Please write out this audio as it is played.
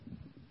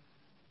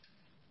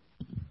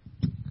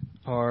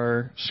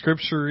Our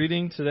scripture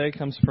reading today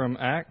comes from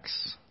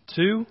Acts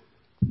 2.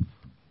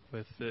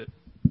 With it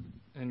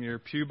in your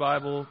pew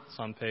Bible, it's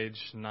on page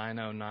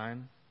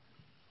 909.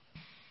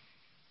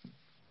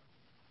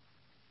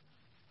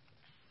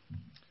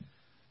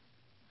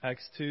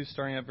 Acts 2,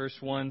 starting at verse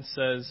 1,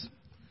 says,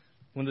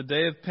 "When the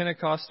day of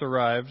Pentecost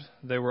arrived,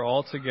 they were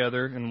all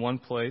together in one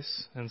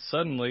place, and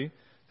suddenly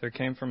there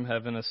came from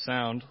heaven a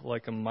sound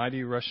like a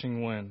mighty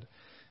rushing wind,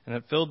 and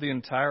it filled the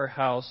entire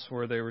house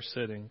where they were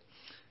sitting.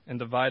 And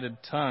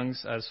divided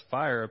tongues as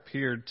fire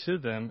appeared to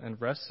them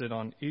and rested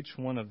on each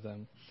one of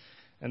them.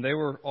 And they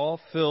were all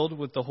filled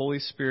with the Holy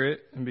Spirit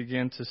and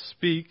began to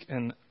speak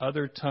in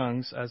other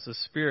tongues as the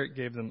Spirit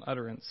gave them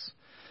utterance.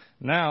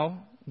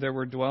 Now there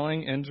were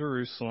dwelling in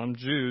Jerusalem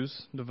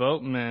Jews,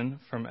 devout men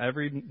from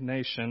every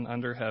nation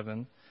under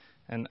heaven.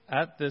 And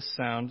at this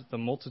sound the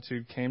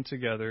multitude came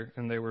together,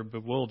 and they were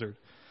bewildered,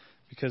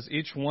 because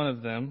each one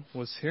of them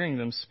was hearing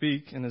them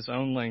speak in his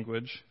own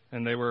language.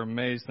 And they were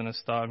amazed and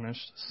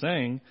astonished,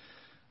 saying,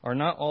 'Are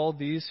not all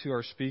these who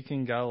are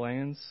speaking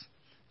Galileans?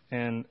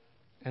 And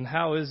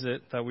how is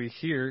it that we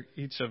hear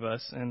each of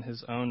us in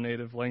his own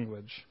native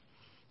language?'"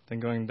 Then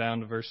going down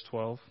to verse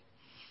 12.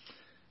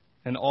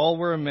 "And all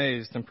were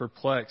amazed and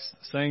perplexed,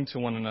 saying to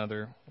one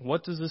another,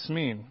 'What does this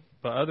mean?'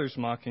 But others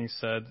mocking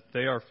said,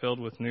 'They are filled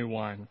with new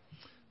wine.'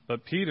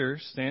 But Peter,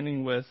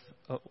 standing with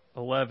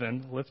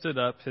 11, lifted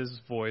up his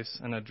voice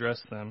and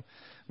addressed them,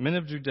 'Men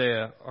of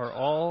Judea, are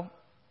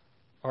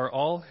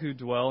all who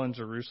dwell in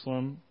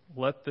Jerusalem,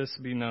 let this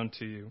be known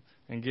to you,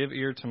 and give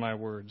ear to my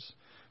words.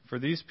 For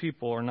these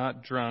people are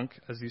not drunk,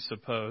 as you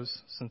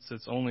suppose, since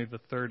it's only the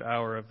third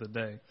hour of the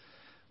day.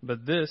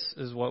 But this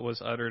is what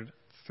was uttered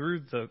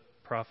through the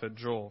prophet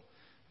Joel.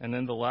 And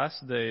in the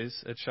last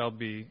days it shall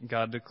be,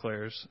 God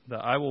declares,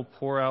 that I will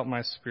pour out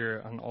my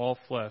Spirit on all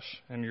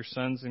flesh, and your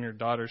sons and your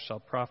daughters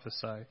shall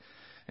prophesy,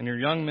 and your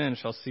young men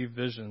shall see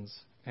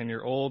visions, and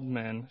your old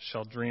men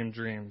shall dream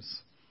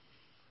dreams."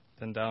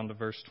 Then down to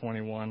verse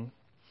 21.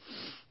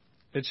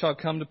 "It shall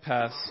come to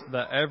pass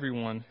that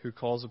everyone who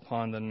calls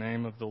upon the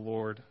name of the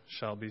Lord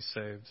shall be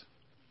saved."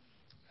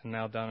 And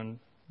now down in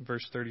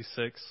verse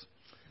 36.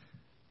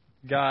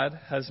 "God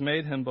has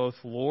made him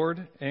both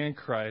Lord and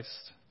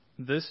Christ,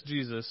 this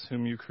Jesus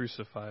whom you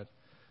crucified."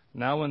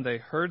 Now when they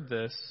heard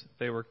this,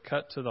 they were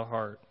cut to the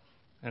heart,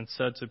 and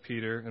said to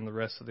Peter and the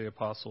rest of the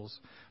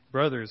apostles,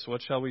 "Brothers,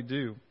 what shall we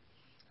do?"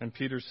 And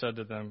Peter said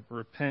to them,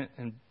 "Repent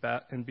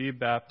and be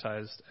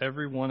baptized,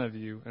 every one of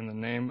you, in the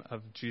name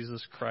of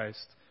Jesus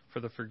Christ,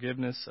 for the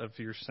forgiveness of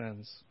your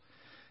sins.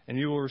 And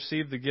you will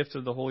receive the gift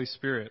of the Holy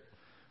Spirit.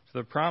 For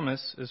the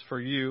promise is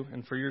for you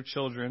and for your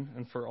children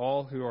and for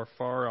all who are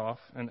far off,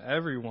 and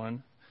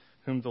everyone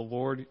whom the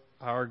Lord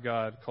our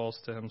God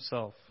calls to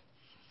himself."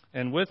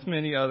 And with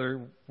many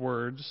other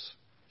words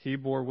he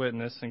bore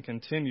witness and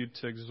continued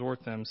to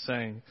exhort them,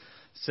 saying,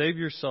 "Save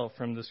yourself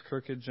from this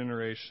crooked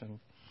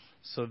generation."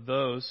 So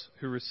those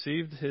who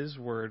received his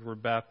word were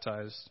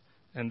baptized,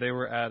 and they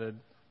were added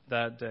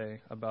that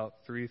day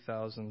about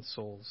 3,000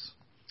 souls.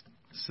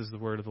 This is the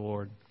word of the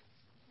Lord.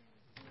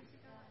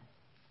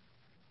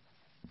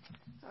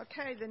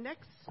 Okay, the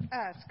next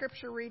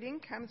scripture reading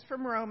comes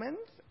from Romans,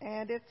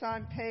 and it's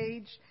on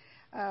page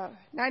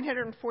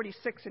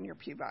 946 in your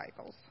pew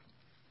Bibles.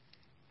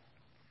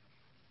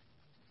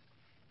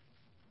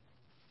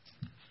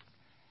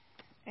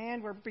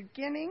 And we're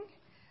beginning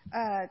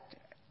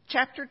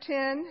chapter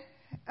 10,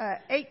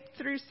 8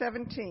 through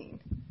 17.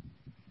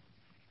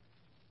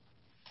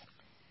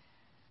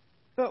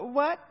 "But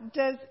what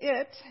does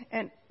it,"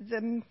 and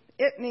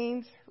it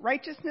means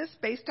righteousness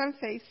based on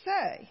faith,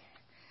 "say?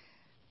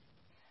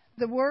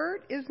 The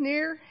word is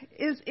near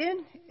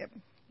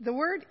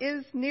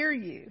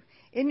you,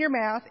 in your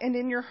mouth and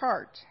in your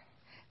heart.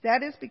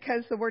 That is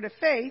because the word of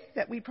faith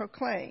that we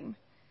proclaim.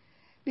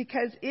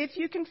 Because if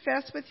you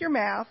confess with your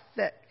mouth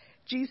that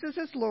Jesus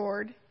is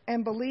Lord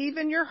and believe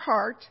in your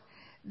heart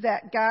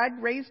that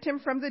God raised him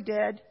from the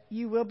dead,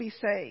 you will be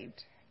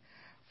saved.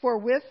 For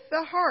with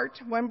the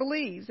heart one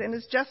believes and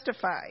is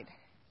justified,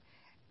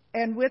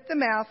 and with the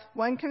mouth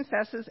one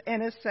confesses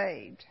and is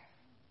saved.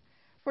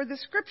 For the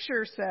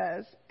scripture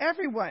says,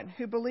 everyone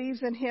who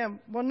believes in him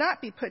will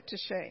not be put to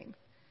shame.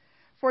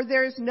 For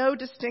there is no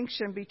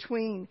distinction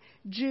between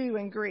Jew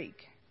and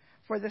Greek.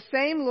 For the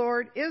same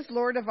Lord is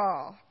Lord of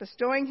all,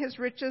 bestowing his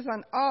riches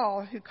on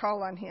all who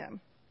call on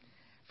him.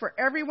 For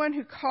everyone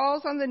who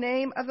calls on the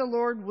name of the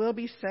Lord will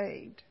be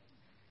saved.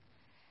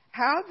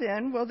 How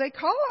then will they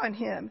call on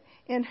him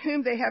in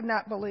whom they have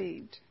not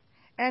believed?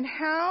 And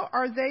how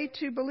are they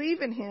to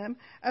believe in him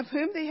of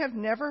whom they have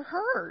never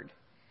heard?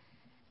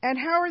 And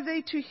how are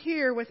they to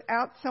hear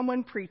without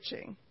someone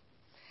preaching?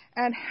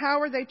 And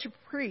how are they to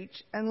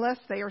preach unless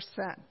they are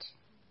sent?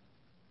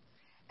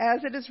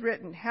 As it is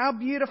written, how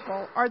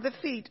beautiful are the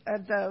feet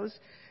of those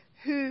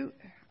who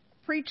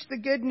preach the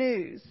good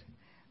news.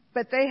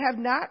 But they have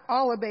not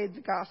all obeyed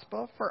the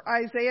gospel, for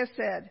Isaiah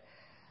said,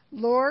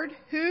 Lord,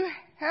 who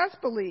has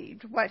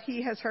believed what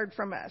he has heard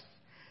from us?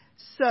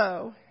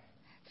 So,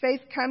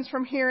 faith comes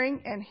from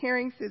hearing, and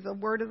hearing through the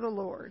word of the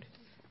Lord.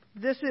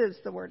 This is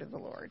the word of the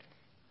Lord.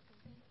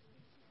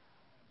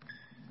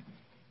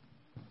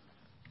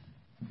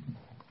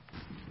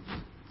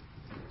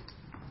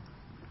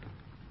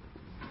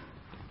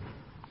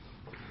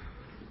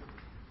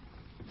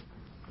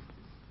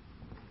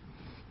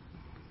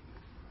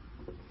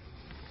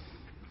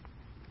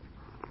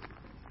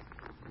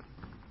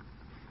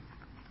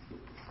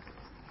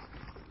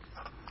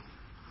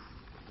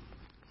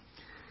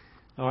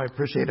 Oh, I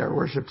appreciate our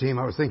worship team.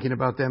 I was thinking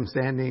about them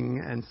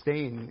standing and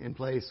staying in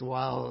place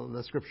while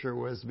the scripture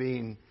was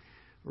being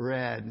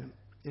read.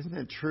 Isn't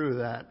it true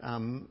that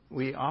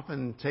we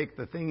often take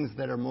the things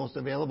that are most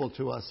available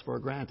to us for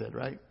granted,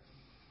 right?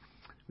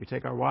 We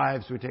take our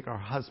wives, we take our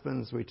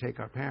husbands, we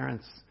take our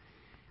parents,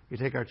 we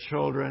take our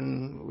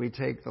children, we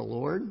take the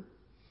Lord,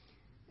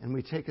 and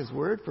we take His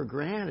Word for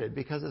granted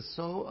because it's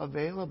so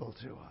available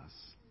to us.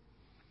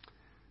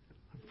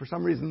 For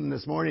some reason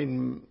this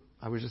morning,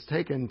 I was just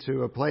taken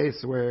to a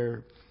place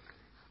where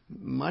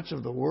much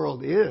of the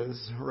world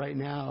is right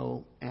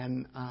now,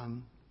 and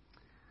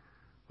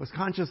was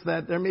conscious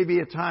that there may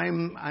be a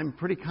time, I'm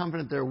pretty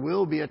confident there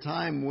will be a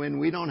time when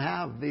we don't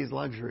have these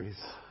luxuries.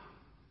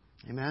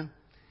 Amen?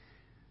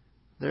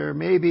 There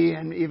may be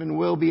and even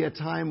will be a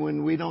time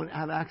when we don't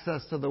have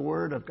access to the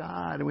Word of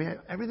God. And we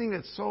have everything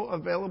that's so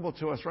available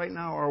to us right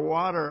now, our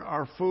water,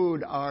 our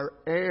food, our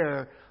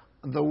air,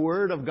 the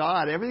Word of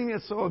God, everything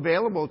that's so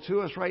available to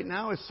us right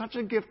now is such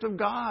a gift of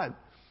God.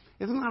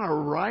 Isn't that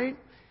all right?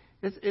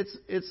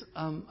 It's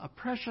a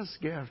precious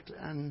gift.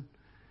 And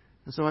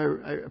so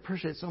I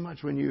appreciate so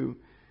much when you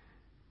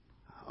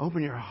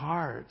open your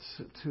hearts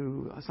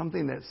to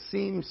something that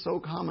seems so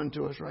common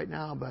to us right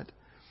now, but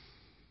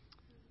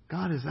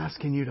God is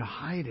asking you to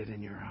hide it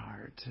in your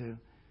heart, to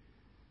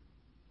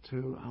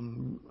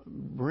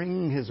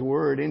bring His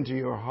Word into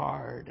your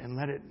heart and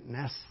let it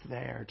nest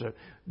there, to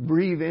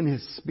breathe in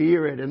His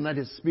Spirit and let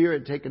His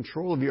Spirit take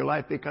control of your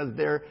life, because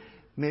there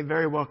may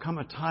very well come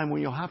a time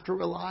when you'll have to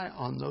rely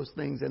on those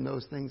things and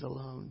those things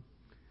alone.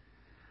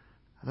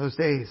 Those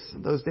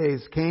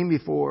days came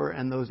before,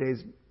 and those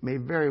days may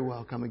very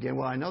well come again.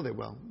 Well, I know they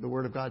will. The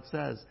Word of God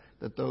says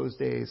that those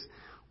days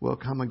will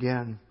come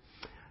again.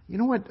 You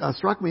know what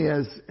struck me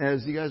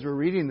as you guys were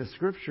reading the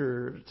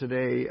Scripture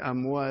today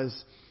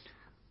was...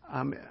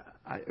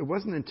 it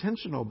wasn't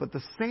intentional, but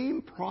the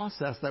same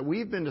process that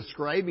we've been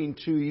describing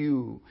to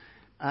you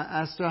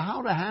as to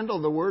how to handle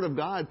the Word of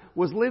God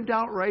was lived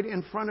out right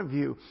in front of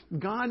you.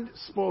 God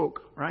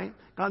spoke, right?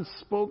 God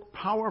spoke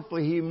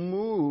powerfully. He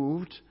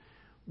moved,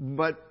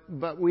 but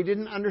we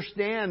didn't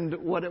understand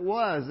what it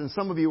was. And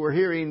some of you were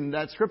hearing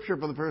that Scripture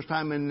for the first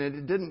time, and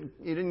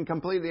you didn't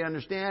completely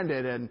understand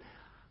it. And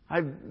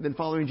I've been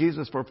following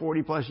Jesus for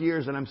 40 plus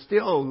years, and I'm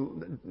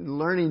still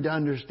learning to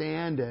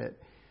understand it.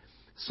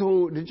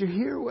 So did you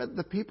hear what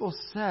the people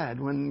said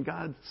when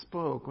God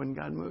spoke, when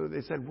God moved?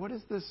 They said, what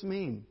does this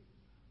mean?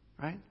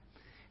 Right?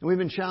 And we've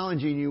been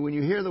challenging you when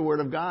you hear the Word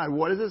of God,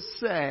 what does it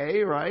say,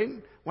 right?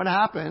 What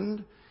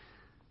happened?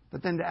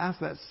 But then to ask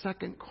that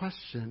second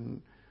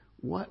question,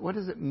 what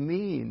does it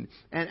mean?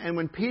 And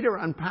when Peter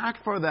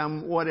unpacked for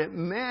them what it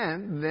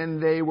meant, then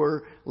they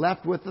were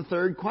left with the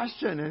third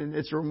question. And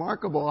it's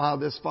remarkable how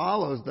this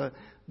follows the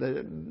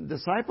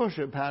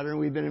discipleship pattern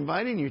we've been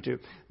inviting you to.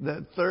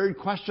 The third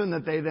question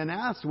that they then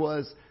asked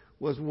was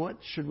what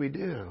should we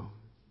do?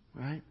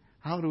 Right?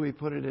 How do we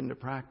put it into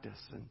practice?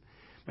 And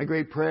my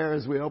great prayer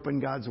as we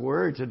open God's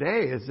Word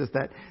today is just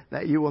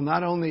that you will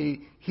not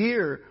only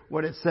hear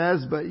what it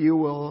says, but you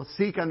will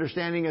seek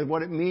understanding of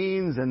what it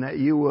means, and that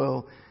you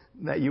will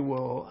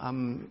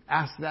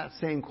ask that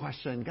same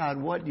question,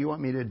 God, what do you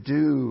want me to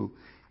do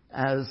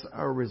as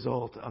a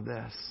result of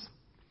this?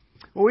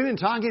 Well, we've been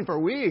talking for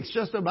weeks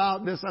just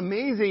about this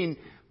amazing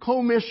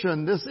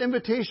commission, this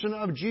invitation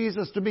of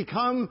Jesus to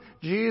become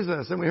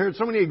Jesus. And we heard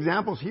so many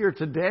examples here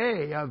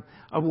today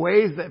of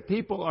ways that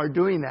people are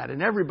doing that.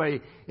 And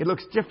everybody, it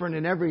looks different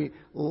in every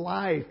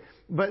life.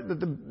 But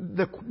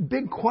the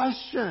big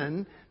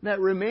question that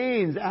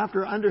remains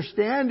after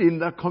understanding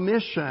the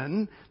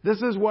commission,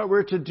 this is what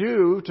we're to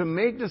do to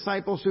make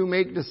disciples who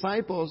make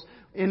disciples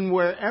in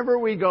wherever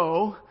we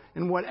go,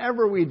 in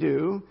whatever we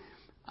do.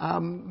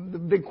 The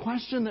big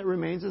question that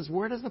remains is,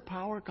 where does the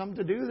power come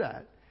to do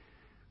that?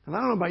 And I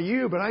don't know about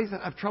you, but I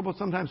have trouble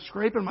sometimes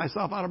scraping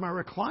myself out of my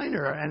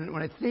recliner. And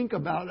when I think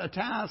about a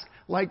task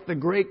like the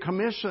Great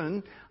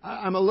Commission,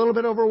 I'm a little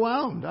bit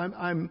overwhelmed.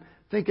 I'm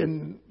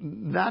thinking,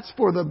 that's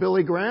for the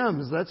Billy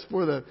Grahams. That's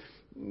for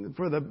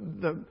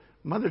the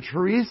Mother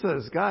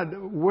Teresa's. God,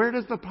 where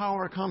does the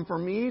power come for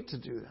me to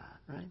do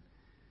that, right?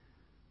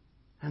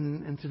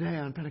 And today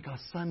on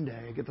Pentecost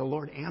Sunday, the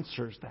Lord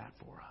answers that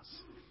for us.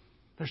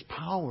 There's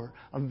power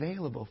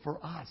available for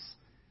us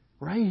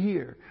right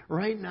here,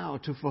 right now,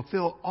 to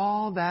fulfill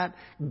all that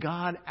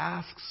God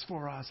asks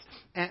for us.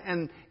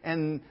 And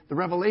the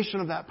revelation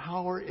of that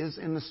power is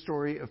in the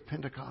story of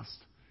Pentecost.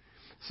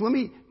 So let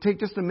me take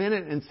just a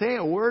minute and say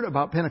a word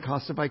about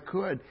Pentecost, if I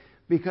could,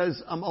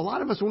 because a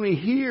lot of us, when we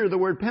hear the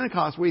word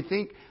Pentecost, we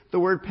think the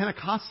word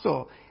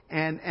Pentecostal,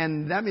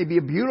 and that may be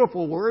a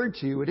beautiful word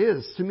to you. It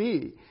is to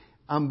me,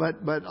 but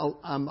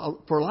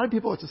for a lot of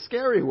people, it's a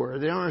scary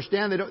word. They don't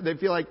understand. They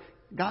feel like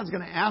God's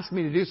going to ask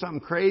me to do something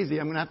crazy.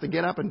 I'm going to have to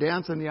get up and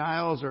dance in the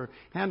aisles or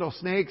handle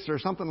snakes or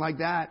something like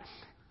that.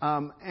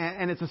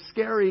 And it's a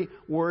scary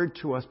word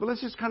to us. But let's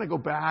just kind of go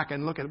back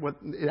and look at what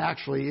it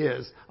actually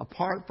is,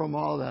 apart from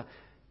all the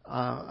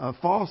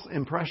false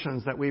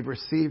impressions that we've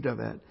received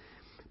of it.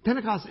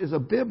 Pentecost is a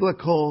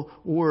biblical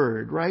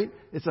word, right?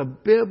 It's a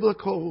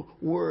biblical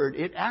word.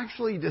 It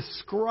actually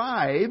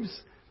describes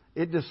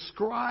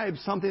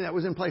something that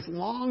was in place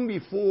long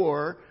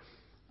before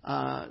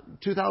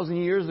 2,000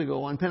 years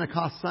ago on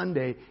Pentecost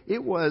Sunday.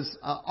 It was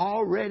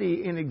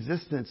already in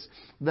existence.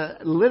 The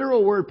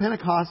literal word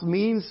Pentecost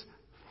means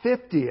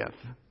 50th.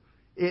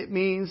 It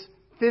means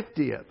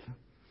 50th.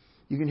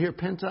 You can hear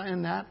penta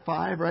in that,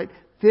 5, right?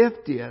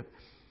 50th.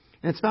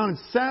 And it's found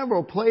in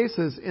several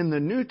places in the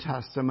New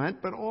Testament,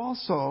 but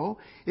also,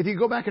 if you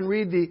go back and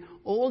read the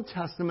Old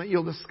Testament,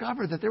 you'll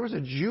discover that there was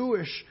a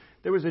Jewish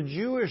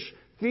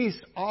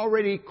feast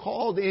already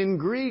called in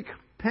Greek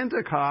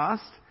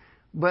Pentecost,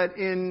 but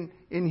in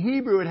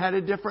Hebrew it had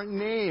a different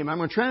name. I'm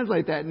going to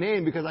translate that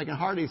name because I can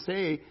hardly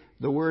say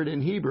the word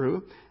in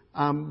Hebrew.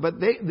 But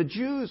the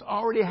Jews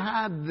already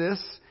had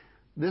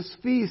this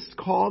feast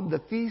called the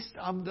Feast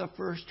of the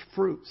First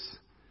Fruits.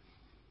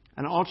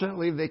 And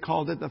alternately, they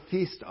called it the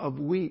Feast of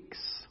Weeks.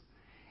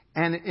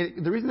 And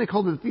the reason they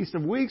called it the Feast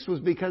of Weeks was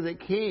because it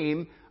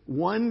came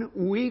 1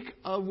 week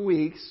of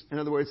weeks. In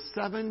other words,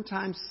 7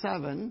 times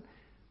 7,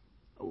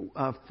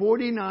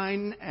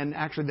 49, and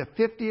actually the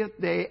 50th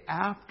day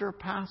after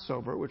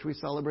Passover, which we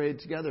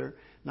celebrated together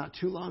not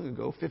too long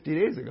ago, 50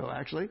 days ago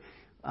actually.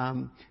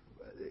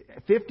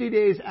 50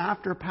 days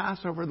after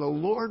Passover, the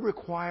Lord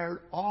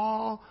required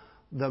all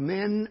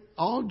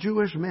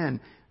Jewish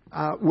men,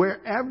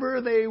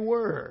 wherever they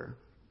were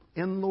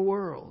in the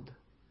world,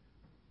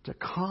 to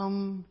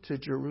come to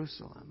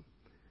Jerusalem.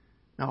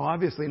 Now,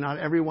 obviously, not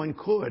everyone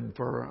could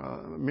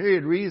for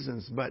myriad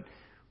reasons, but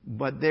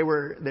they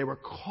were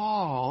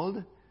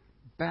called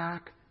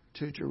back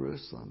to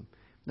Jerusalem.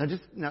 Now,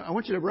 I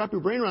want you to wrap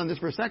your brain around this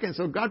for a second.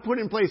 So, God put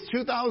in place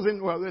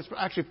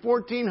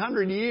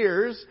 1,400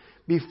 years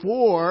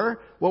before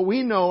what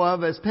we know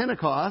of as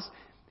Pentecost.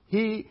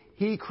 He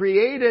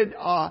created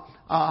a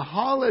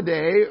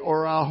holiday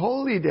or a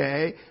holy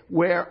day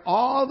where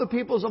all the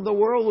peoples of the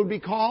world would be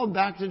called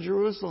back to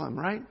Jerusalem,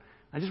 right?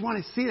 I just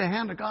want to see the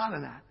hand of God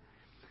in that.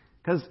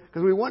 Because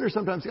we wonder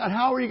sometimes, God,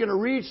 how are you going to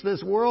reach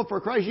this world for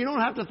Christ? You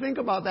don't have to think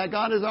about that.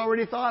 God has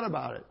already thought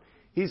about it.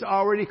 He's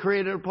already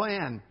created a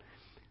plan.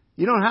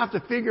 You don't have to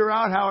figure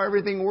out how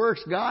everything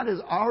works. God has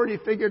already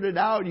figured it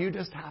out. You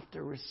just have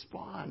to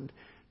respond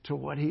to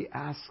what He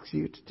asks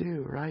you to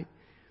do, right?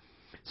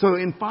 So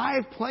in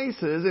 5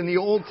 places in the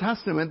Old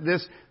Testament,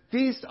 this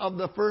Feast of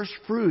the First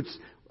Fruits,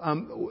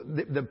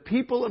 the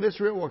people of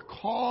Israel were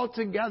called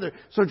together.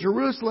 So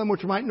Jerusalem,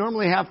 which might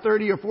normally have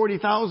 30 or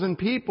 40,000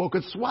 people,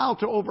 could swell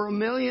to over 1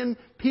 million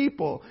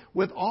people,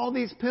 with all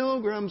these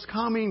pilgrims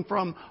coming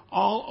from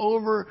all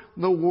over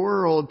the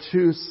world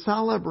to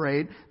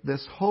celebrate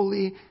this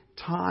holy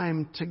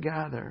time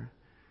together.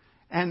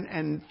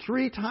 And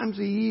 3 times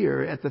a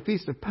year, at the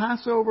Feast of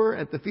Passover,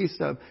 at the Feast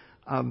of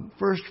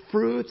First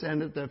Fruits,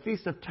 and at the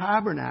Feast of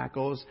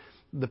Tabernacles,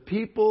 the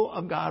people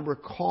of God were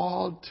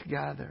called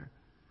together.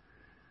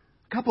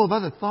 A couple of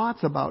other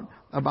thoughts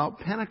about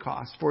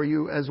Pentecost for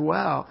you as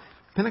well.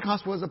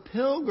 Pentecost was a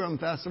pilgrim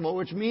festival,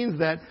 which means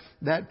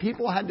that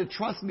people had to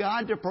trust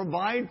God to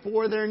provide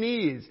for their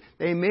needs.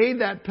 They made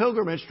that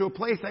pilgrimage to a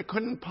place that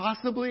couldn't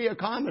possibly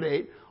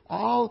accommodate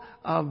all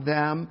of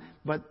them,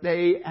 but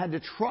they had to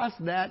trust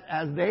that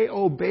as they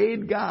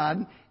obeyed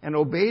God and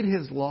obeyed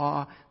His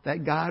law,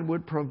 that God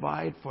would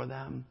provide for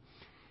them.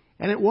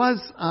 And it was,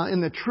 in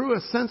the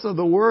truest sense of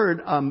the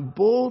word,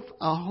 both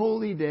a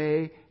holy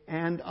day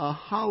and a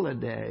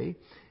holiday.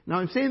 Now,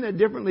 I'm saying that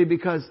differently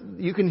because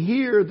you can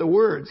hear the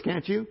words,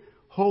 can't you?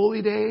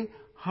 Holy day,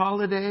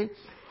 holiday.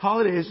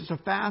 Holiday is just a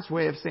fast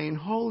way of saying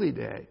holy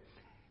day.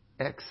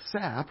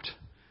 Except,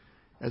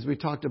 as we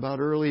talked about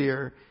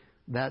earlier,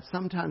 that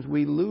sometimes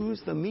we lose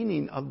the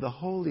meaning of the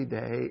holy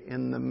day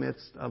in the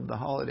midst of the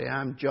holiday.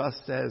 I'm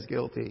just as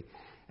guilty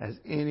as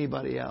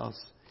anybody else.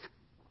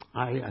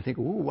 I think,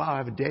 ooh, wow, I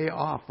have a day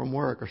off from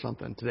work or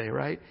something today,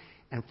 right?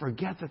 And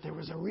forget that there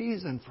was a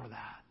reason for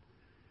that.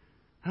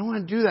 I don't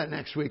want to do that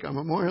next week on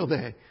Memorial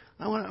Day.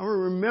 I want to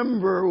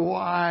remember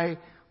why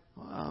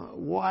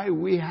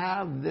we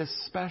have this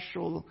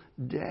special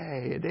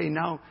day, a day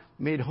now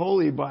made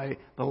holy by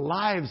the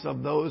lives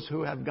of those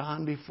who have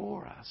gone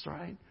before us,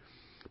 right?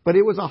 But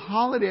it was a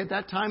holiday at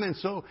that time, and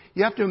so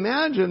you have to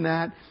imagine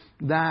that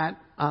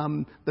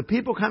the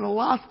people kind of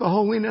lost the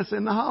holiness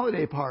in the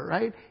holiday part,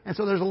 right? And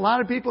so there's a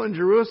lot of people in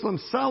Jerusalem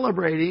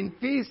celebrating,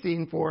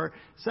 feasting for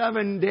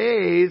 7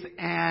 days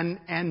and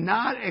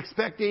not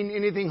expecting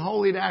anything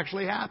holy to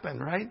actually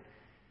happen, right?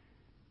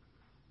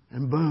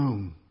 And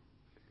boom,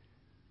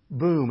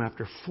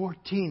 after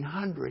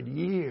 1,400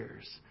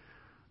 years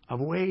of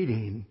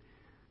waiting,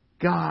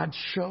 God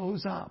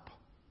shows up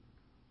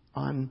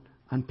on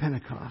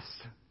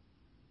Pentecost.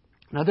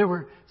 Now, there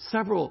were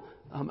several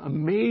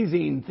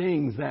amazing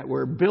things that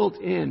were built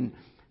in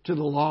to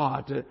the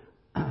law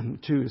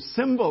to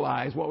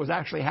symbolize what was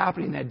actually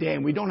happening that day.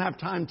 And we don't have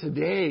time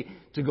today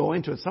to go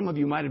into it. Some of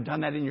you might have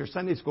done that in your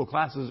Sunday school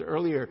classes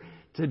earlier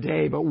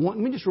today. But let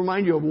me just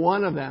remind you of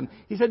one of them.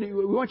 He said,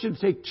 we want you to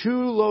take 2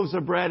 loaves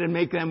of bread and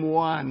make them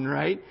 1,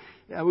 right?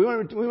 We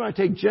want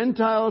to take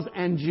Gentiles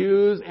and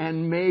Jews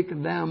and make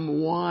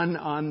them one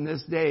on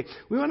this day.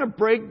 We want to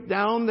break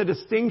down the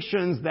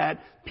distinctions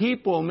that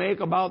people make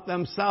about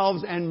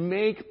themselves and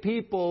make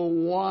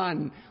people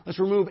one. Let's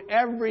remove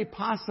every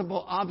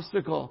possible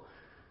obstacle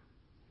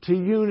to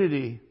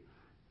unity.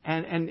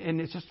 And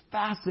it's just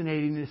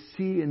fascinating to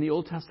see in the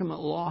Old Testament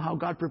law how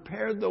God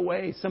prepared the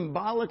way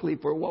symbolically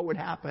for what would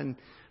happen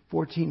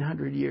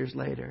 1,400 years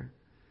later.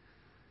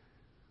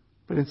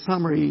 But in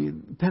summary,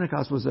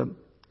 Pentecost was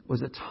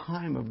a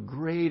time of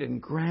great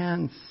and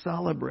grand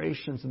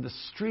celebrations, and the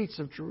streets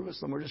of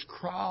Jerusalem were just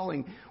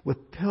crawling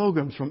with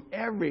pilgrims from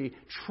every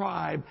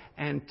tribe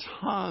and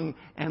tongue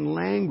and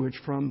language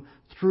from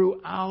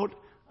throughout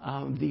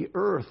the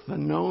earth, the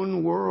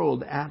known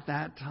world at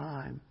that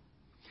time.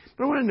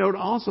 But I want to note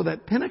also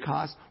that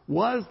Pentecost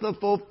was the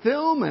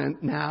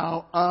fulfillment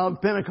now of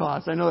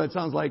Pentecost. I know that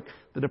sounds like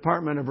the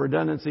Department of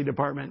Redundancy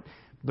department,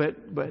 but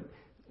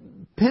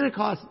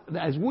Pentecost,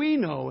 as we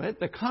know it,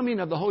 the coming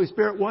of the Holy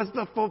Spirit, was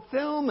the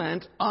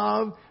fulfillment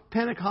of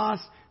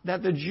Pentecost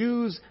that the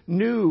Jews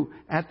knew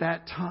at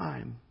that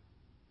time.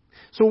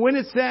 So when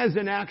it says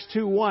in Acts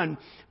 2:1,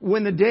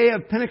 when the day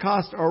of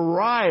Pentecost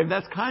arrived,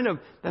 that's kind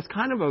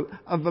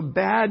of a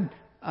bad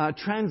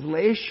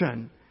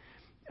translation.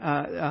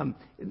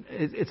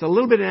 It's a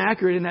little bit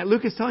inaccurate in that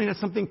Luke is telling us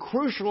something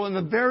crucial in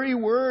the very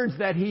words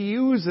that he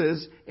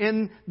uses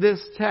in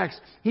this text.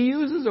 He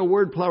uses a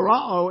word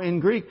plerao in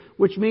Greek,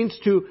 which means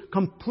to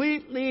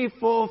completely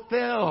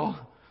fulfill.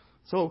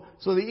 So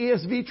the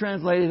ESV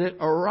translated it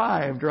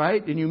arrived,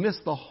 right? And you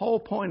missed the whole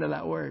point of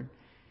that word.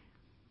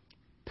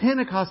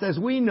 Pentecost, as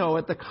we know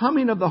it, the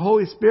coming of the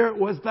Holy Spirit,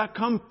 was the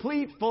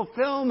complete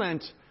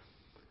fulfillment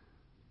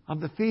of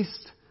the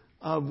Feast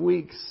of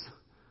Weeks,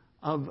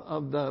 of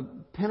the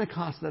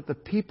Pentecost that the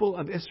people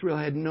of Israel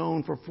had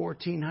known for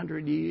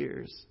 1,400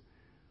 years.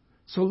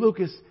 So Luke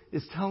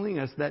is telling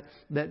us that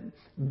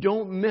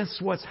don't miss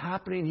what's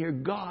happening here.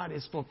 God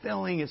is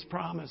fulfilling His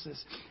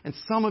promises. And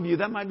some of you,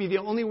 that might be the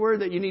only word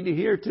that you need to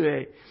hear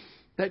today.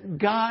 That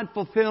God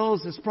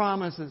fulfills His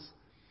promises.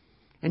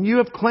 And you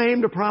have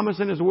claimed a promise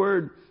in His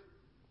Word.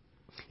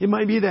 It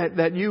might be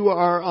that you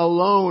are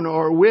alone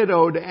or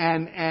widowed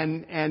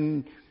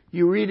and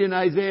you read in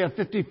Isaiah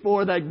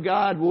 54 that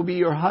God will be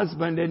your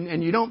husband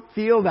and you don't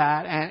feel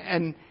that.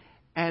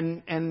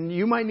 And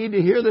you might need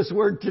to hear this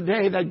word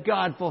today that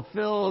God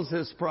fulfills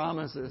His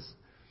promises.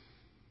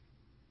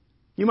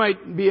 You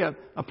might be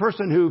a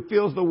person who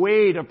feels the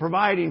weight of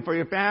providing for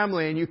your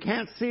family and you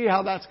can't see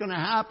how that's going to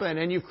happen.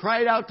 And you've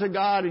cried out to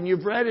God and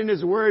you've read in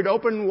His Word,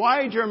 open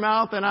wide your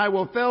mouth and I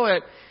will fill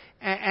it.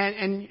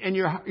 And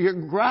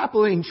you're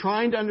grappling,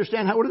 trying to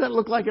understand what does that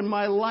look like in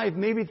my life?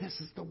 Maybe this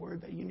is the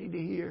word that you need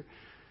to hear.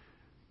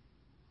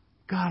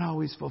 God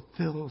always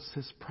fulfills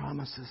His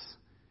promises.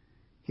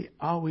 He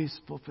always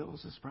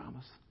fulfills His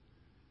promise.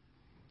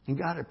 And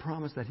God had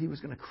promised that He was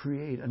going to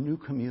create a new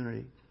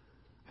community,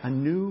 a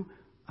new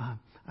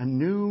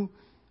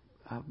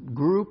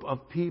group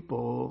of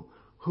people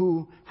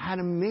who had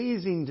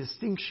amazing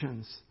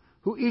distinctions,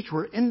 who each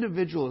were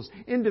individuals,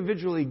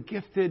 individually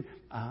gifted,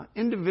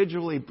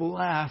 individually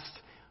blessed,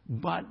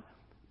 but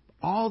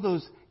all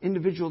those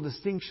individual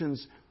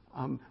distinctions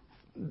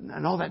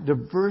and all that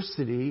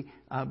diversity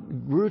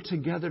grew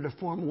together to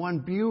form one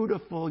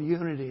beautiful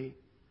unity.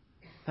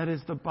 That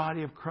is the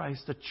body of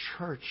Christ, a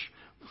church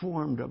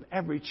formed of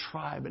every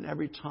tribe and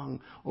every tongue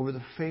over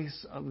the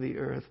face of the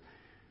earth.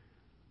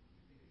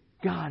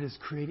 God is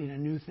creating a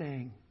new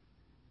thing.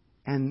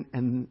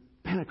 And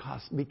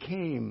Pentecost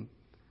became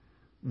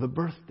the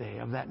birthday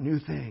of that new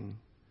thing.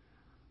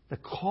 The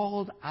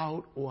called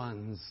out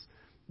ones,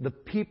 the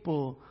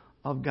people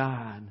of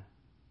God.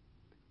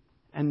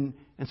 And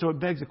so it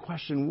begs the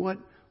question, what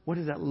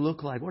does that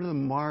look like? What are the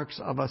marks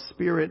of a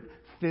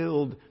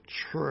Spirit-filled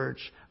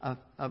church,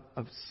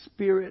 of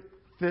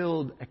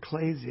Spirit-filled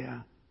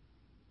ecclesia?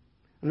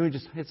 Let me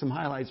just hit some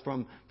highlights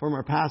from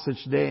our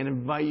passage today and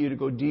invite you to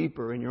go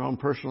deeper in your own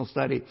personal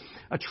study.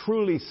 A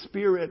truly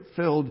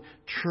Spirit-filled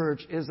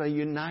church is a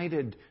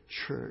united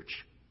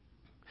church.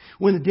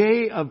 When the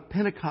day of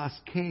Pentecost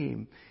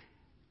came,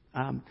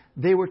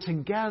 they were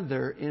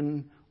together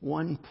in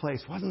one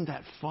place. Wasn't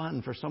that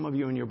fun for some of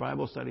you in your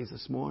Bible studies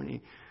this morning?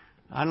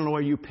 I don't know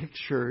where you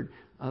pictured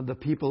the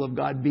people of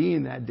God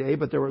being that day,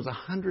 but there was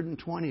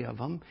 120 of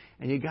them.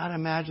 And you got to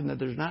imagine that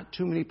there's not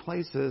too many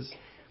places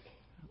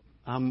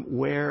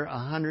where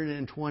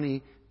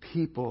 120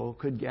 people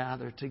could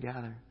gather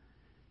together.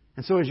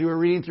 And so as you were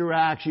reading through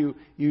Acts,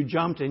 you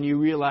jumped and you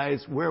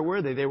realized, where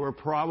were they? They were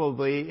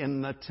probably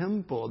in the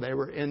temple. They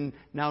were in,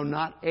 now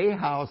not a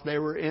house, they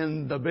were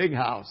in the big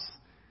house.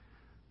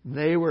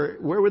 Where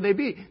would they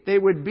be? They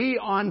would be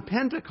on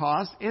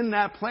Pentecost in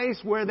that place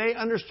where they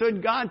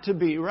understood God to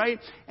be, right?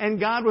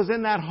 And God was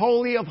in that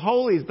Holy of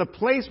Holies. The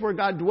place where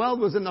God dwelled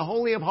was in the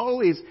Holy of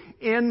Holies,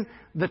 in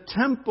the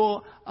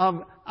temple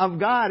of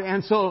God.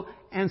 And so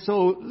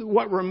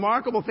what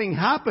remarkable thing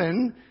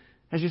happened,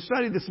 as you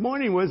studied this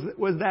morning,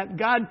 was that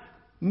God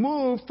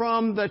moved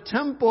from the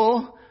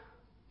temple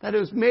that it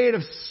was made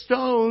of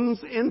stones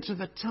into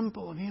the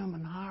temple of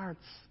human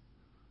hearts.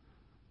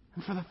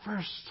 And for the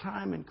first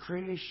time in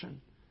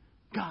creation,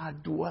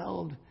 God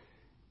dwelled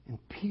in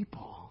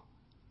people.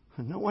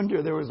 No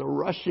wonder there was a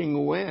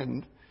rushing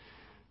wind.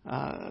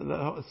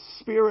 The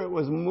Spirit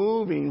was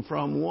moving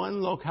from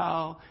one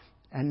locale,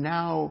 and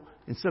now,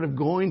 instead of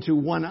going to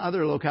one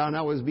other locale,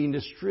 now it was being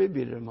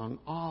distributed among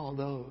all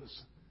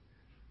those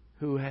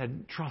who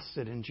had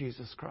trusted in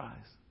Jesus Christ.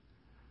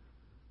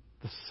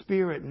 The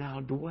Spirit now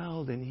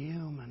dwelled in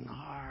human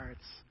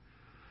hearts.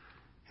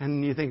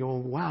 And you think, oh,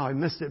 wow, I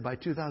missed it by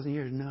 2,000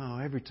 years. No,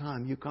 every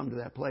time you come to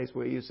that place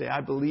where you say,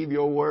 I believe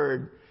your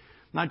word,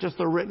 not just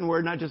the written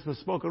word, not just the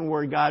spoken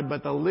word, God,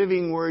 but the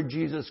living word,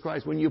 Jesus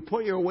Christ. When you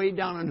put your weight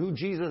down on who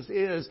Jesus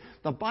is,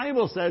 the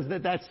Bible says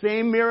that that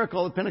same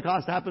miracle at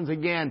Pentecost happens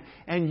again.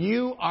 And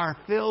you are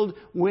filled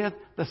with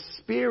the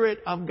Spirit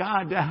of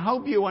God to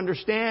help you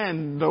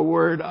understand the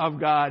Word of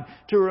God,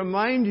 to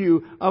remind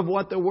you of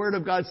what the Word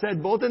of God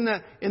said, both in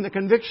the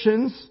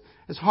convictions,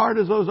 as hard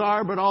as those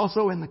are, but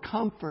also in the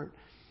comfort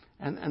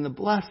and the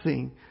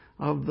blessing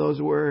of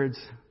those words.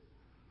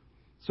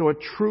 So a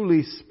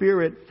truly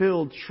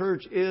Spirit-filled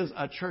church is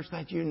a church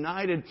that's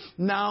united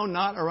now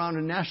not around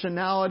a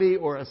nationality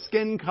or a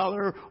skin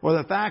color or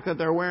the fact that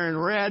they're wearing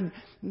red.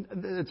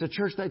 It's a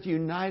church that's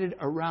united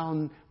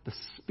around the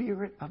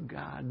Spirit of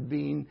God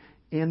being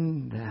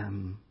in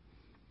them.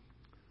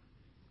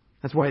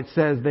 That's why it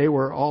says they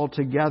were all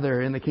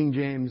together in the King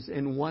James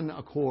in one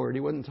accord.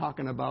 He wasn't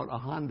talking about a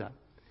Honda.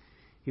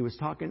 He was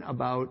talking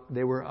about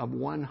they were of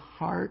one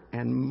heart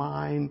and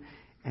mind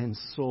and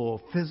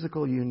soul.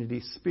 Physical unity,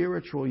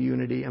 spiritual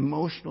unity,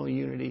 emotional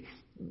unity,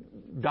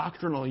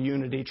 doctrinal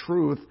unity,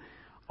 truth.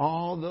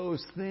 All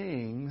those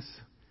things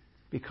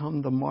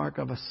become the mark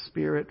of a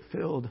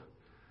Spirit-filled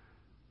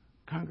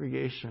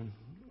congregation.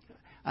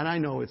 And I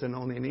know it's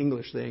only an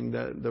English thing.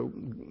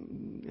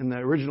 In the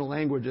original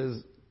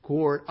languages,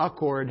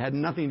 accord had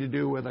nothing to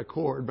do with a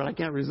chord. But I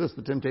can't resist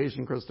the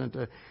temptation, Kristen,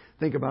 to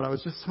think about it. I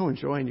was just so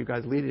enjoying you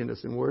guys leading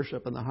us in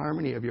worship and the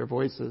harmony of your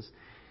voices.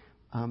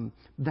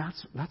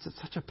 That's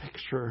such a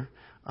picture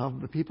of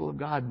the people of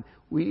God.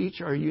 We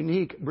each are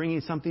unique,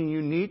 bringing something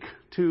unique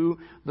to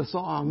the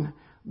song,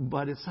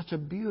 but it's such a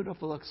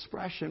beautiful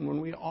expression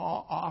when we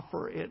all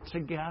offer it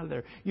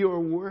together. Your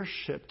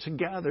worship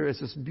together is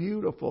this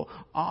beautiful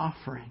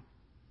offering.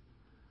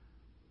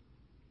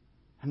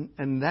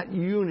 And that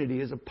unity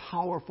is a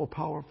powerful,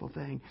 powerful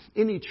thing.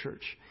 Any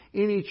church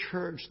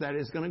that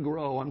is going to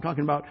grow, I'm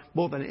talking about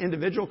both an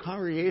individual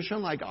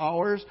congregation like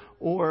ours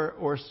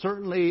or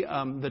certainly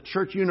the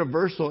church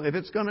universal, if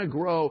it's going to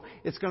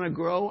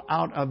grow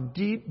out of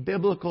deep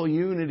biblical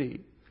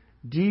unity.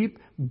 Deep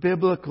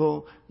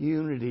biblical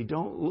unity.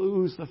 Don't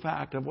lose the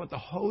fact of what the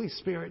Holy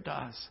Spirit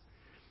does.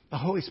 The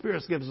Holy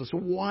Spirit gives us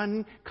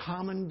one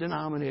common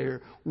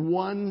denominator,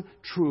 one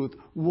truth,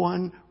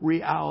 one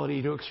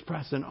reality to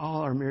express in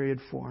all our myriad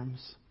forms.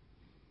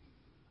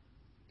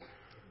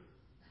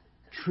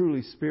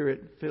 Truly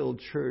Spirit-filled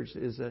church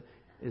is a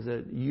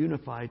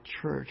unified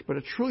church. But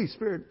a truly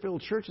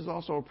Spirit-filled church is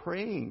also a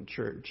praying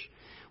church.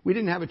 We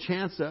didn't have a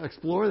chance to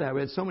explore that. We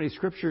had so many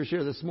scriptures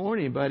here this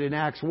morning, but in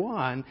Acts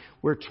 1,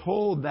 we're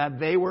told that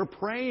they were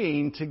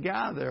praying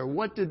together.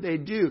 What did they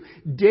do?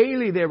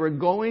 Daily they were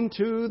going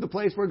to the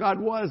place where God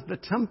was, the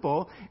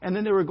temple, and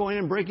then they were going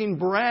and breaking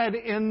bread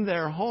in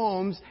their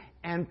homes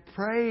and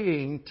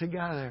praying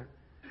together.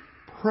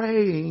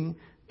 Praying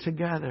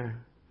together.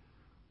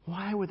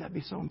 Why would that be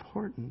so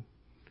important?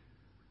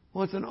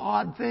 Well, it's an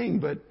odd thing,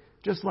 but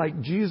just like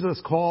Jesus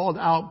called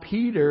out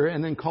Peter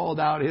and then called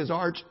out his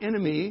arch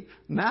enemy,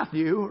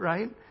 Matthew,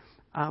 right?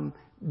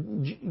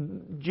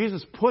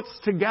 Jesus puts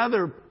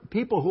together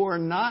people who are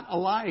not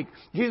alike.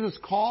 Jesus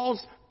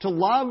calls to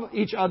love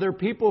each other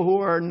people who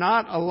are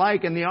not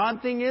alike. And the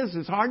odd thing is,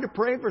 it's hard to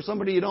pray for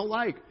somebody you don't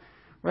like,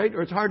 right?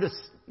 Or it's hard to,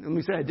 let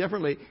me say it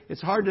differently,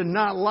 it's hard to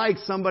not like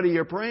somebody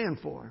you're praying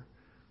for,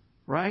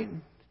 right?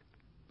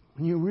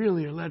 When you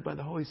really are led by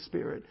the Holy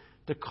Spirit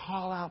to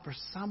call out for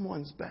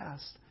someone's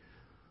best,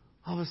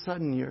 all of a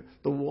sudden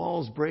the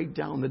walls break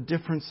down, the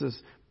differences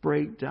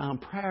break down.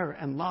 Prayer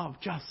and love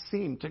just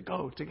seem to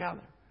go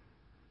together.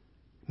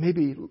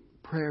 Maybe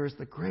prayer is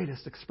the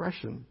greatest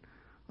expression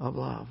of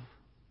love.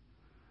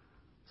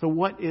 So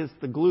what is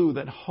the glue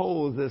that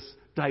holds this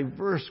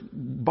diverse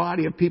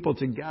body of people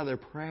together?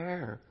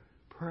 Prayer,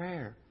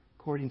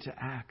 according to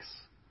Acts.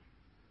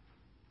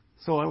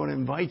 So I want to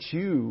invite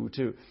you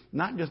to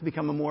not just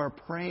become a more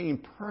praying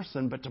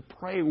person, but to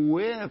pray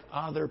with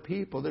other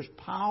people. There's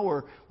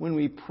power when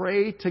we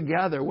pray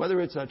together, whether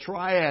it's a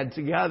triad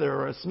together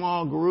or a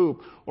small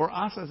group, or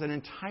us as an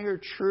entire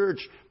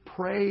church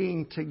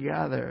praying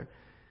together.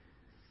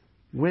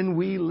 When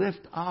we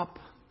lift up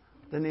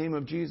the name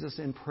of Jesus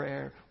in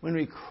prayer, when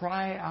we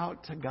cry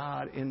out to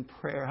God in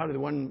prayer, how did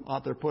one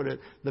author put it?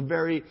 The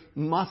very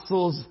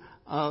muscles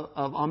of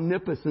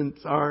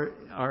omnipotence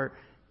are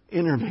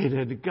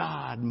innervated.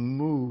 God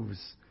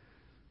moves.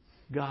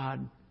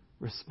 God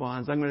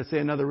responds. I'm going to say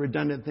another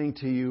redundant thing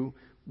to you,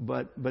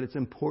 but it's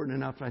important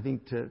enough, I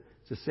think, to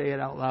to say it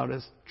out loud,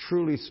 as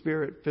truly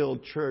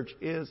Spirit-filled church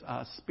is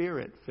a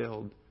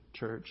Spirit-filled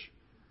church.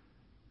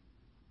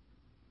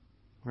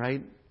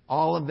 Right?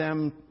 All of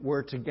them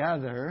were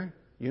together,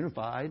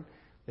 unified.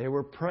 They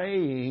were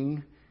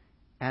praying,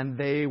 and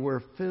they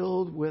were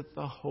filled with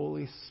the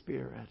Holy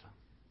Spirit.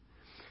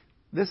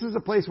 This is a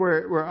place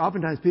where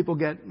oftentimes people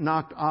get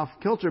knocked off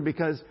kilter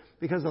because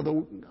of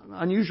the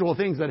unusual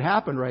things that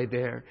happened right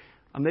there.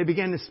 They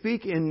began to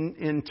speak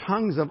in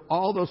tongues of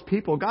all those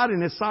people. God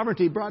in His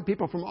sovereignty brought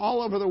people from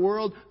all over the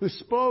world who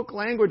spoke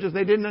languages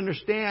they didn't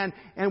understand.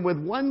 And with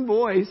one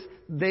voice,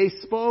 they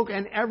spoke,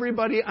 and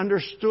everybody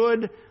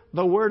understood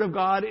the Word of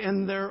God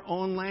in their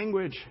own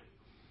language.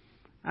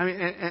 I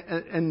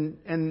mean,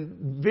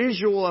 and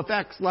visual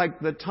effects like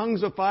the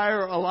tongues of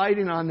fire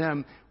alighting on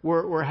them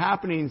were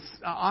happening.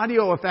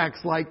 Audio effects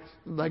like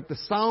the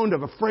sound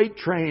of a freight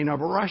train,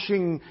 of a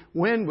rushing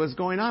wind was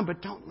going on.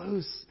 But don't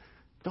lose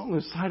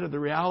sight of the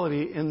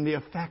reality in the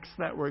effects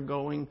that were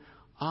going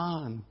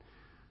on.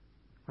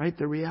 Right?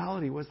 The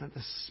reality was that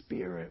the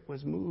Spirit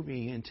was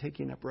moving and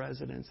taking up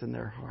residence in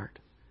their heart.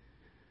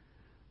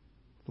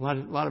 A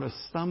lot of us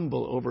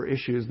stumble over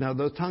issues. Now,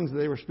 those tongues that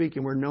they were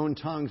speaking were known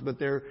tongues, but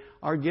there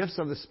are gifts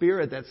of the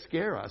Spirit that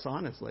scare us,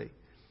 honestly.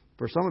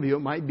 For some of you,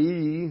 it might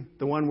be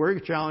the one we're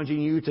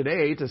challenging you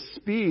today to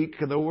speak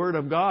the Word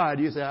of God.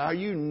 You say, are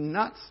you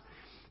nuts?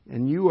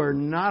 And you are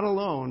not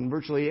alone.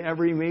 Virtually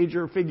every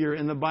major figure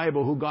in the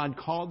Bible who God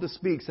called to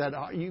speak said,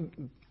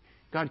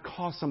 God,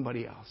 call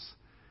somebody else.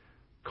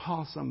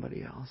 Call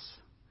somebody else.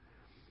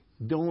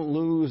 Don't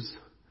lose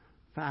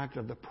fact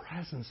of the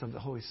presence of the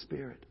Holy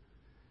Spirit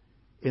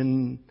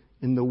in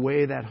the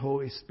way that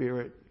Holy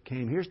Spirit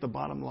came. Here's the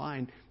bottom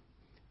line.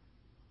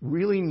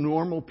 Really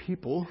normal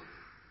people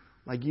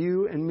like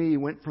you and me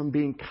went from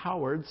being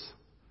cowards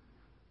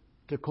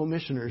to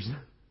commissioners.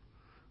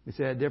 We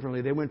say that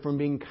differently. They went from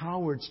being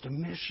cowards to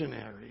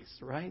missionaries,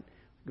 right?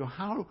 You go,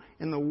 how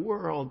in the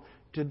world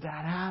did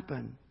that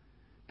happen?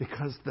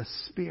 Because the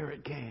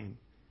Spirit came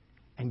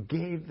and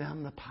gave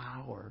them the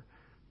power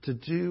to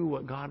do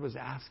what God was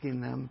asking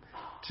them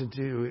to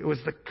do. It was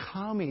the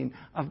coming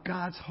of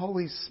God's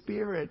Holy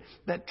Spirit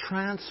that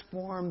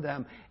transformed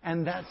them.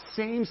 And that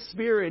same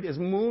Spirit is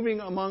moving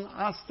among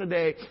us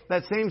today.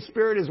 That same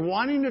Spirit is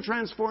wanting to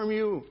transform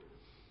you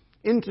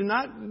into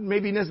not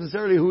maybe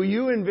necessarily who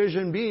you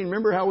envision being.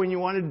 Remember how when you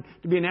wanted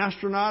to be an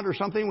astronaut or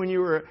something when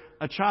you were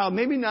a child,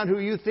 maybe not who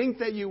you think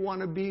that you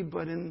want to be,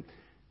 but in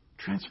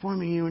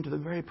transforming you into the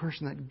very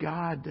person that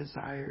God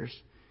desires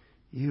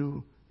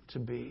you to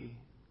be.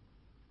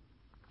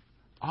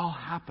 All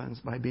happens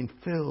by being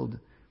filled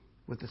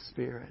with the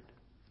Spirit.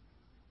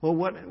 Well,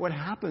 what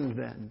happens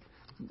then?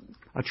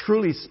 A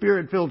truly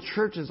Spirit-filled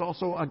church is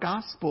also a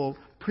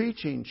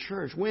gospel-preaching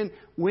church.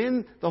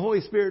 When the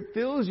Holy Spirit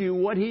fills you,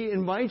 what He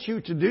invites you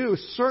to do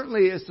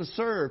certainly is to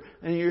serve.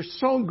 And you're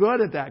so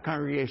good at that,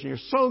 congregation. You're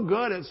so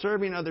good at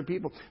serving other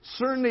people.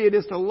 Certainly it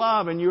is to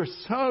love, and you're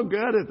so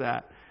good at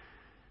that.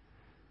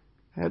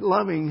 At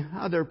loving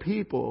other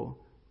people.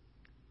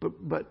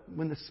 But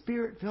when the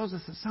Spirit fills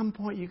us, at some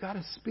point you got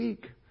to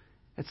speak.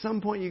 At some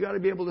point you got to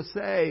be able to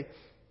say,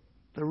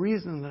 the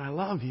reason that I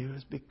love you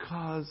is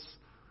because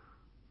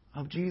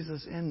of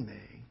Jesus in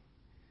me.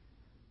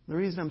 The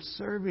reason I'm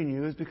serving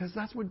you is because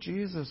that's what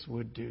Jesus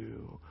would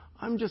do.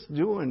 I'm just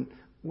doing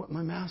what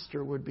my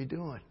Master would be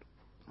doing,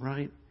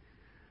 right?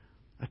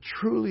 A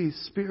truly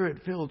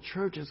Spirit-filled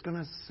church is going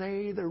to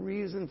say the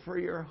reason for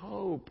your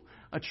hope.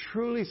 A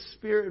truly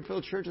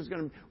Spirit-filled church is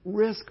going to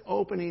risk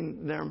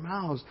opening their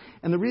mouths.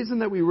 And the reason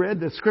that we read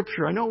this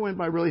scripture, I know it went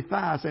by really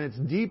fast, and it's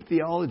deep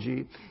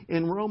theology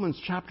in Romans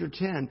chapter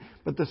 10.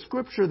 But the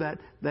scripture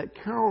that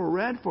Carol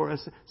read for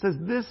us says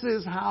this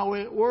is how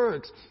it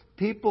works.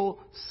 People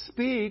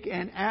speak,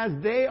 and as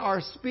they are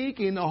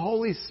speaking, the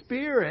Holy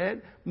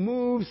Spirit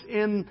moves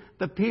in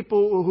the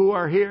people who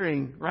are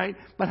hearing, right?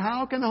 But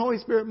how can the Holy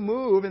Spirit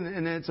move?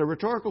 And it's a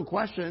rhetorical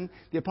question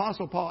the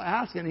Apostle Paul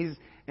asks, and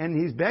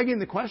he's begging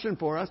the question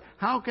for us.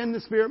 How can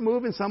the Spirit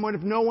move in someone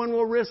if no one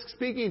will risk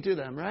speaking to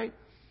them, right?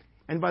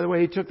 And by the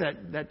way, he took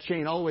that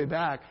chain all the way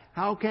back.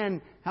 How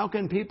can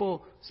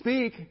people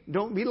speak?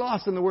 Don't be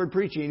lost in the word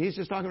preaching. He's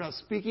just talking about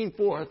speaking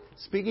forth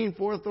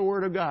the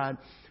Word of God.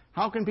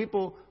 How can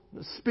people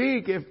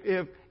speak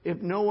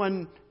if no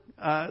one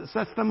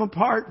sets them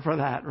apart for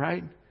that,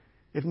 right?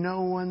 If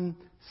no one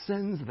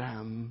sends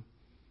them.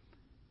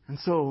 And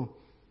so,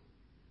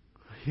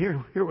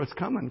 hear what's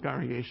coming,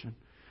 congregation.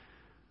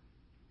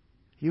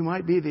 You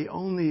might be the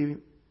only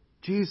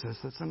Jesus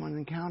that someone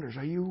encounters.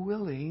 Are you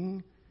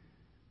willing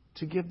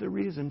to give the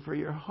reason for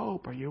your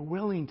hope? Are you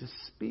willing to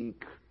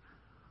speak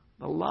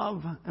the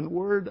love and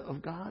Word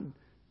of God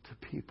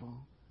to people?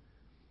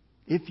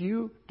 If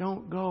you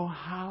don't go,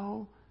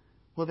 how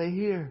will they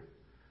hear?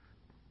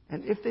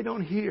 And if they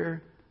don't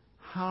hear,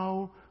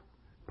 how,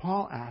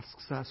 Paul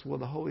asks us, will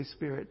the Holy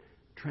Spirit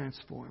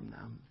transform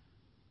them?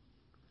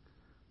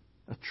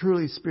 A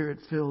truly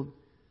Spirit-filled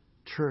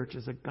church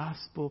is a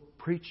gospel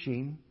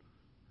preaching,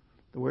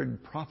 the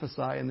word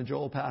prophesy in the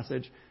Joel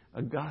passage,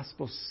 a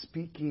gospel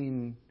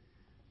speaking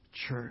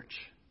church.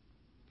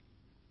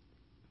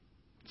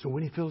 So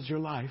when He fills your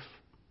life,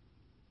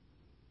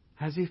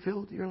 has He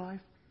filled your life,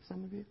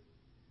 some of you?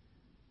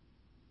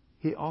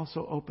 He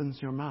also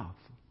opens your mouth,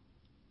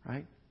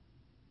 right?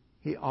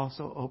 He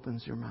also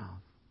opens your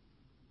mouth.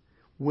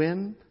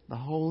 When the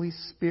Holy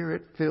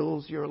Spirit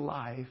fills your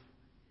life,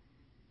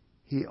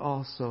 He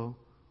also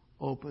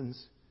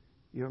opens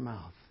your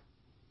mouth.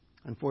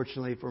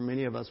 Unfortunately, for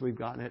many of us, we've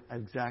gotten it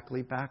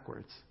exactly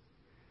backwards.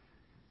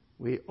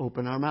 We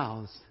open our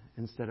mouths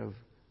instead of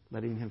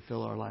letting Him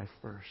fill our life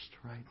first,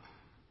 right?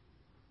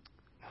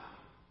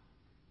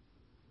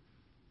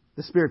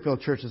 The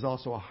Spirit-filled church is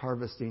also a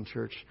harvesting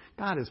church.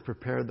 God has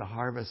prepared the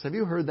harvest. Have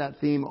you heard that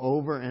theme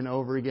over and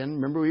over again?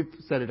 Remember, we've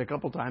said it a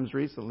couple times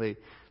recently.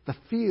 The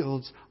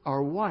fields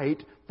are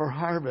white for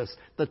harvest.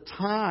 The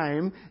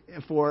time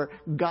for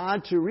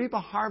God to reap a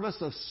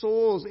harvest of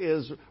souls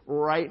is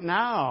right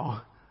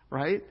now,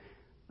 right?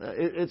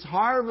 It's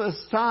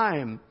harvest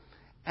time.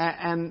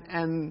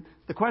 And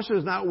the question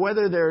is not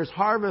whether there's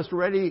harvest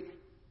ready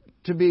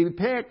to be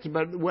picked,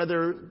 but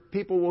whether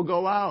people will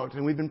go out.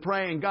 And we've been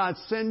praying, God,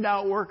 send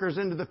out workers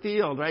into the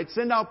field, right?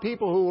 Send out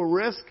people who will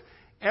risk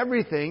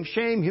everything,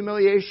 shame,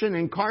 humiliation,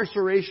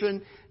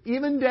 incarceration,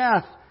 even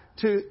death,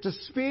 to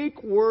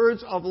speak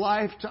words of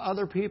life to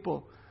other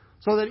people.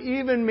 So that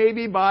even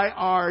maybe by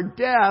our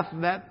death,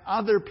 that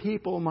other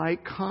people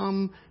might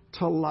come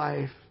to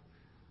life.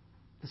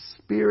 The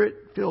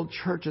Spirit-filled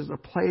church is a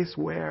place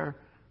where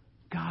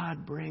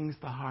God brings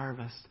the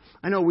harvest.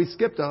 I know we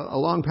skipped a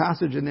long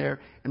passage in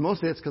there, and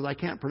mostly it's because I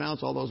can't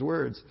pronounce all those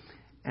words.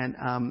 And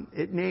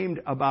it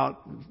named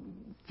about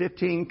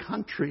 15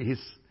 countries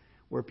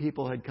where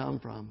people had come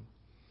from.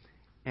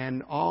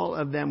 And all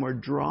of them were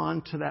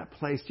drawn to that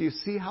place. Do you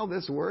see how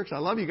this works? I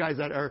love you guys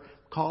that are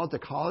called to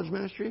college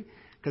ministry,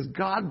 because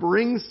God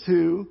brings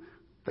to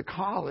the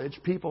college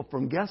people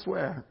from guess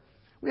where?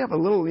 We have a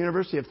little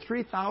university of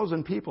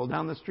 3,000 people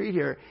down the street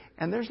here,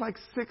 and there's like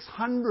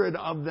 600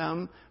 of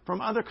them from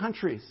other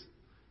countries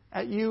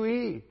at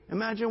UE.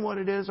 Imagine what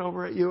it is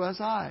over at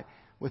USI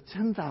with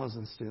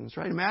 10,000 students,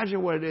 right?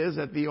 Imagine what it is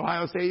at the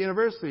Ohio State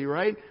University,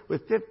 right?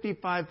 With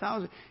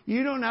 55,000.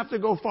 You don't have to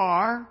go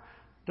far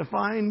to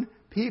find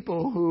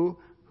people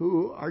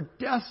who are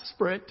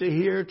desperate to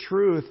hear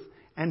truth,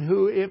 and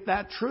who, if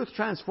that truth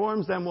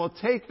transforms them, will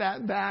take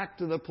that back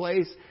to the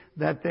place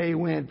that they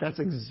went. That's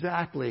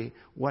exactly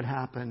what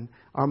happened.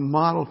 Our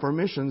model for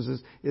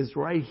missions is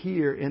right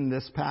here in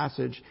this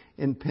passage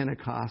in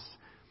Pentecost.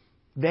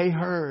 They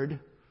heard.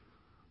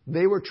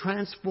 They were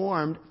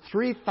transformed.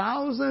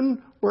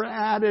 3,000 were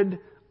added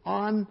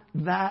on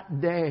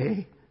that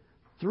day.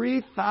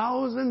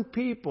 3,000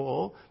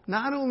 people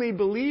not only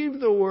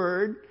believed the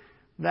word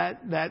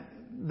that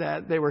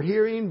they were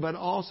hearing, but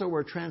also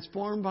were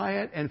transformed by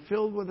it and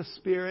filled with the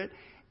Spirit.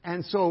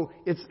 And so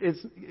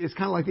it's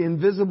kind of like the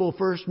invisible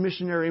first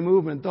missionary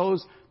movement.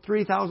 Those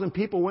 3,000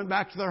 people went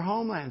back to their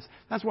homelands.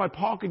 That's why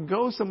Paul could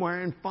go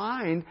somewhere and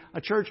find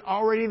a church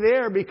already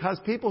there, because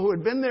people who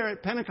had been there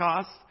at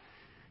Pentecost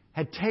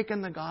had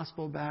taken the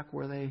gospel back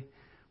where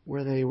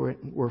they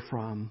were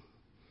from.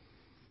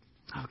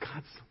 Oh,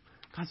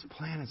 God's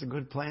plan is a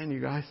good plan,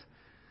 you guys.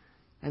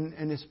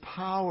 And His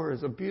power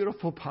is a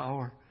beautiful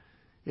power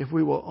if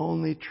we will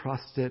only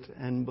trust it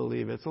and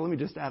believe it. So let me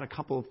just add a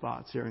couple of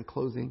thoughts here in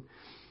closing.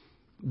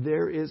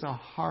 There is a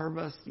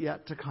harvest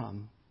yet to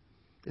come.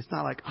 It's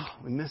not like,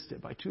 we missed it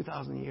by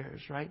 2,000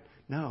 years, right?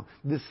 No,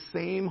 this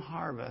same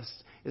harvest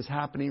is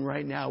happening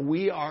right now.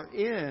 We are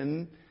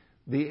in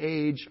the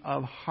age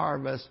of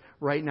harvest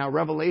right now.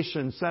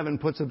 Revelation 7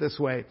 puts it this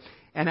way.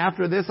 And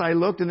after this I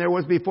looked, and there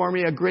was before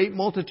me a great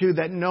multitude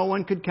that no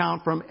one could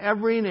count, from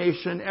every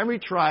nation, every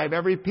tribe,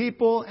 every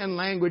people and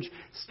language,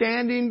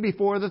 standing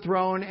before the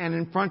throne and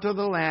in front of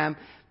the Lamb.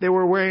 They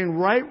were wearing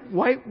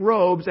white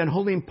robes and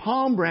holding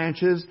palm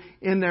branches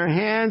in their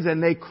hands,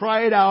 and they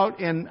cried out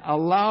in a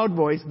loud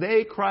voice.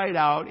 They cried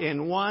out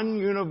in one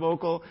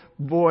univocal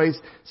voice,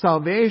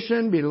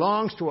 "Salvation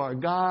belongs to our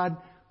God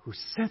who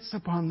sits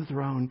upon the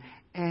throne,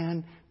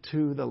 and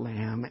to the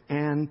Lamb,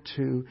 and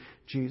to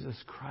Jesus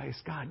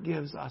Christ." God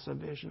gives us a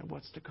vision of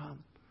what's to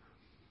come.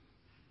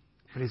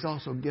 But He's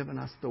also given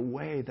us the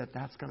way that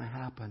that's going to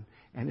happen.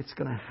 And it's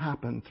going to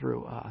happen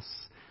through us.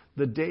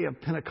 The day of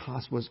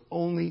Pentecost was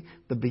only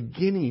the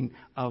beginning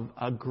of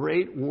a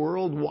great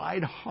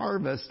worldwide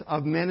harvest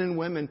of men and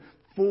women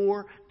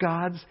for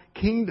God's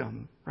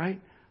kingdom,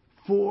 right?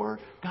 For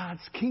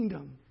God's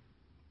kingdom.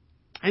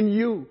 And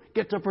you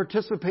get to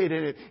participate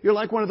in it. You're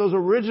like one of those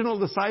original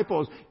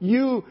disciples.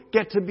 You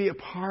get to be a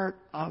part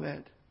of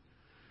it.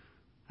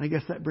 I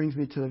guess that brings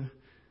me to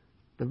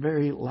the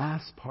very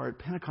last part.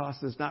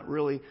 Pentecost is not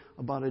really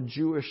about a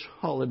Jewish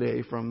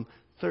holiday from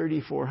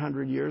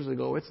 3,400 years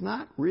ago. It's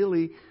not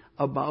really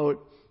about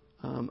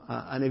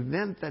an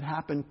event that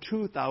happened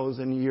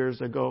 2,000 years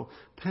ago.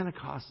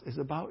 Pentecost is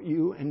about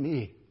you and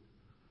me.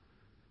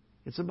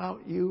 It's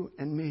about you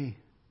and me.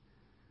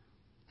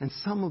 And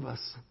some of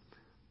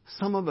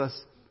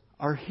us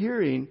are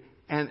hearing,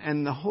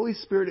 and the Holy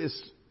Spirit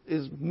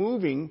is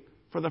moving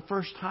for the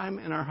first time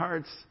in our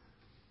hearts.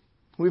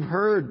 We've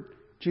heard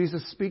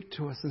Jesus, speak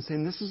to us and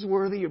saying, this is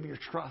worthy of your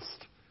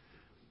trust.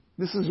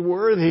 This is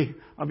worthy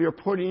of your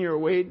putting your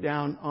weight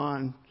down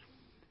on.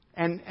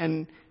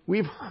 And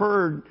we've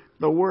heard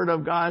the Word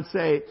of God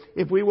say,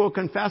 if we will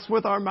confess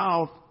with our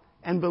mouth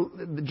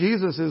and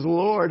Jesus is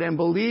Lord and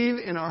believe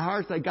in our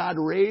hearts that God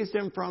raised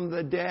Him from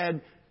the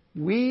dead,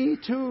 we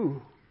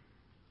too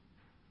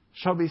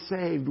shall be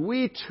saved.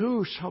 We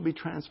too shall be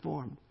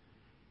transformed.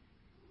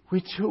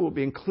 We too will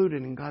be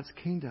included in God's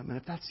kingdom. And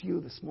if that's you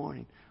this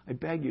morning, I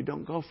beg you,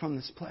 don't go from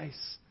this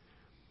place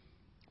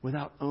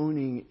without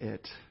owning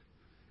it,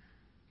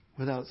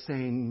 without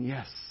saying,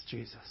 yes,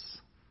 Jesus,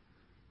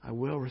 I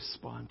will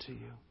respond to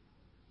you.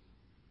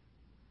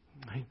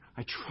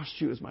 I trust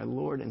you as my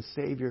Lord and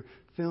Savior.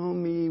 Fill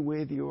me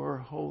with your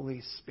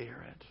Holy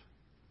Spirit.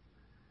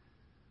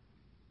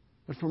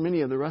 But for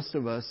many of the rest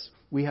of us,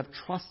 we have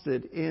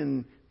trusted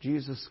in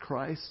Jesus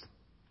Christ.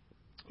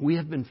 We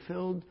have been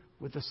filled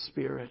with the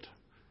Spirit.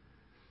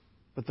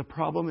 But the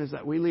problem is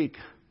that we leak.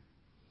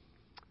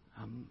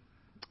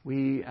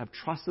 We have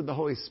trusted the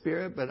Holy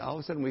Spirit, but all of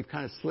a sudden we've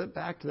kind of slipped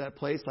back to that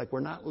place like we're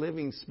not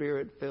living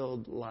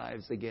Spirit-filled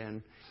lives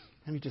again.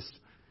 Let me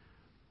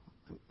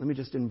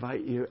just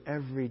invite you,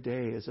 every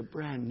day is a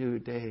brand new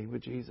day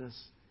with Jesus.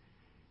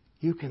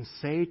 You can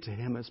say to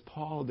Him, as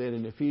Paul did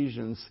in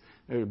Ephesians,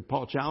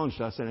 Paul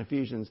challenged us in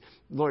Ephesians,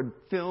 Lord,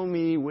 fill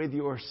me with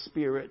your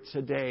Spirit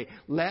today.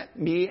 Let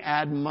me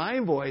add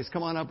my voice.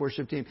 Come on up,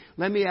 worship team.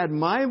 Let me add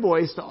my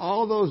voice to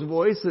all those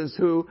voices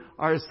who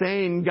are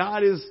saying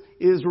God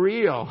is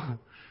real.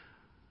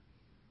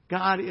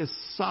 God is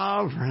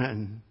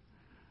sovereign.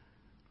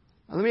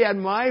 Let me add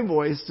my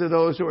voice to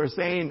those who are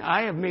saying,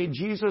 I have made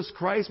Jesus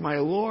Christ my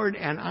Lord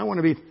and I want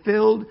to be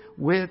filled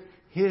with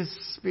His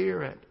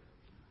Spirit.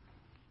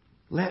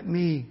 Let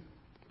me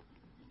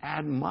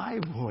add my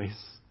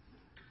voice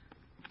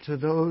to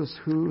those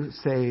who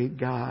say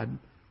God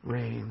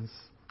reigns.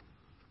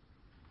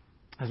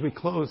 As we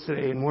close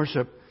today in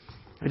worship,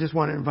 I just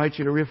want to invite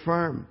you to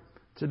reaffirm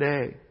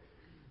today.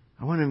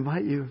 I want to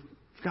invite you,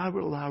 if God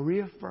would allow,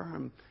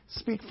 reaffirm.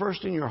 Speak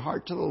first in your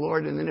heart to the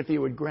Lord, and then if He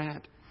would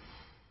grant,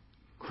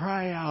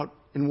 cry out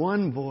in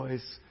one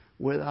voice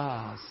with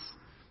us,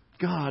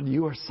 God,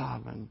 you are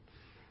sovereign.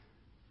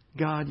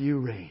 God, you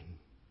reign.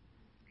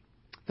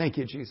 Thank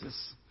you, Jesus.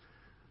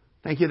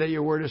 Thank you that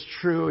your word is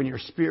true and your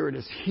Spirit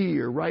is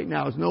here right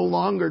now. It's no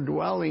longer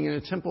dwelling in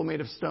a temple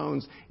made of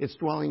stones. It's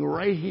dwelling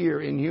right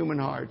here in human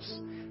hearts.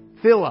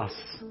 Fill us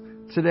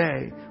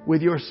today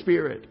with your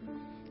Spirit.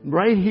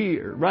 Right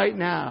here, right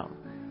now.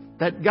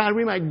 That, God,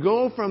 we might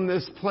go from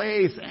this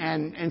place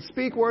and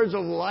speak words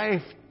of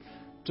life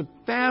to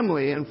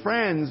family and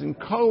friends and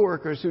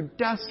coworkers who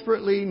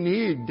desperately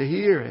need to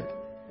hear it.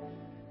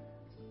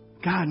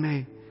 God,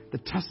 may the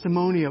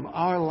testimony of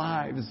our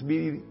lives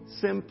be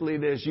simply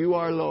this: you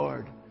are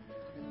Lord,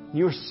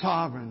 you're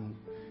sovereign,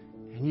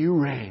 and you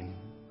reign.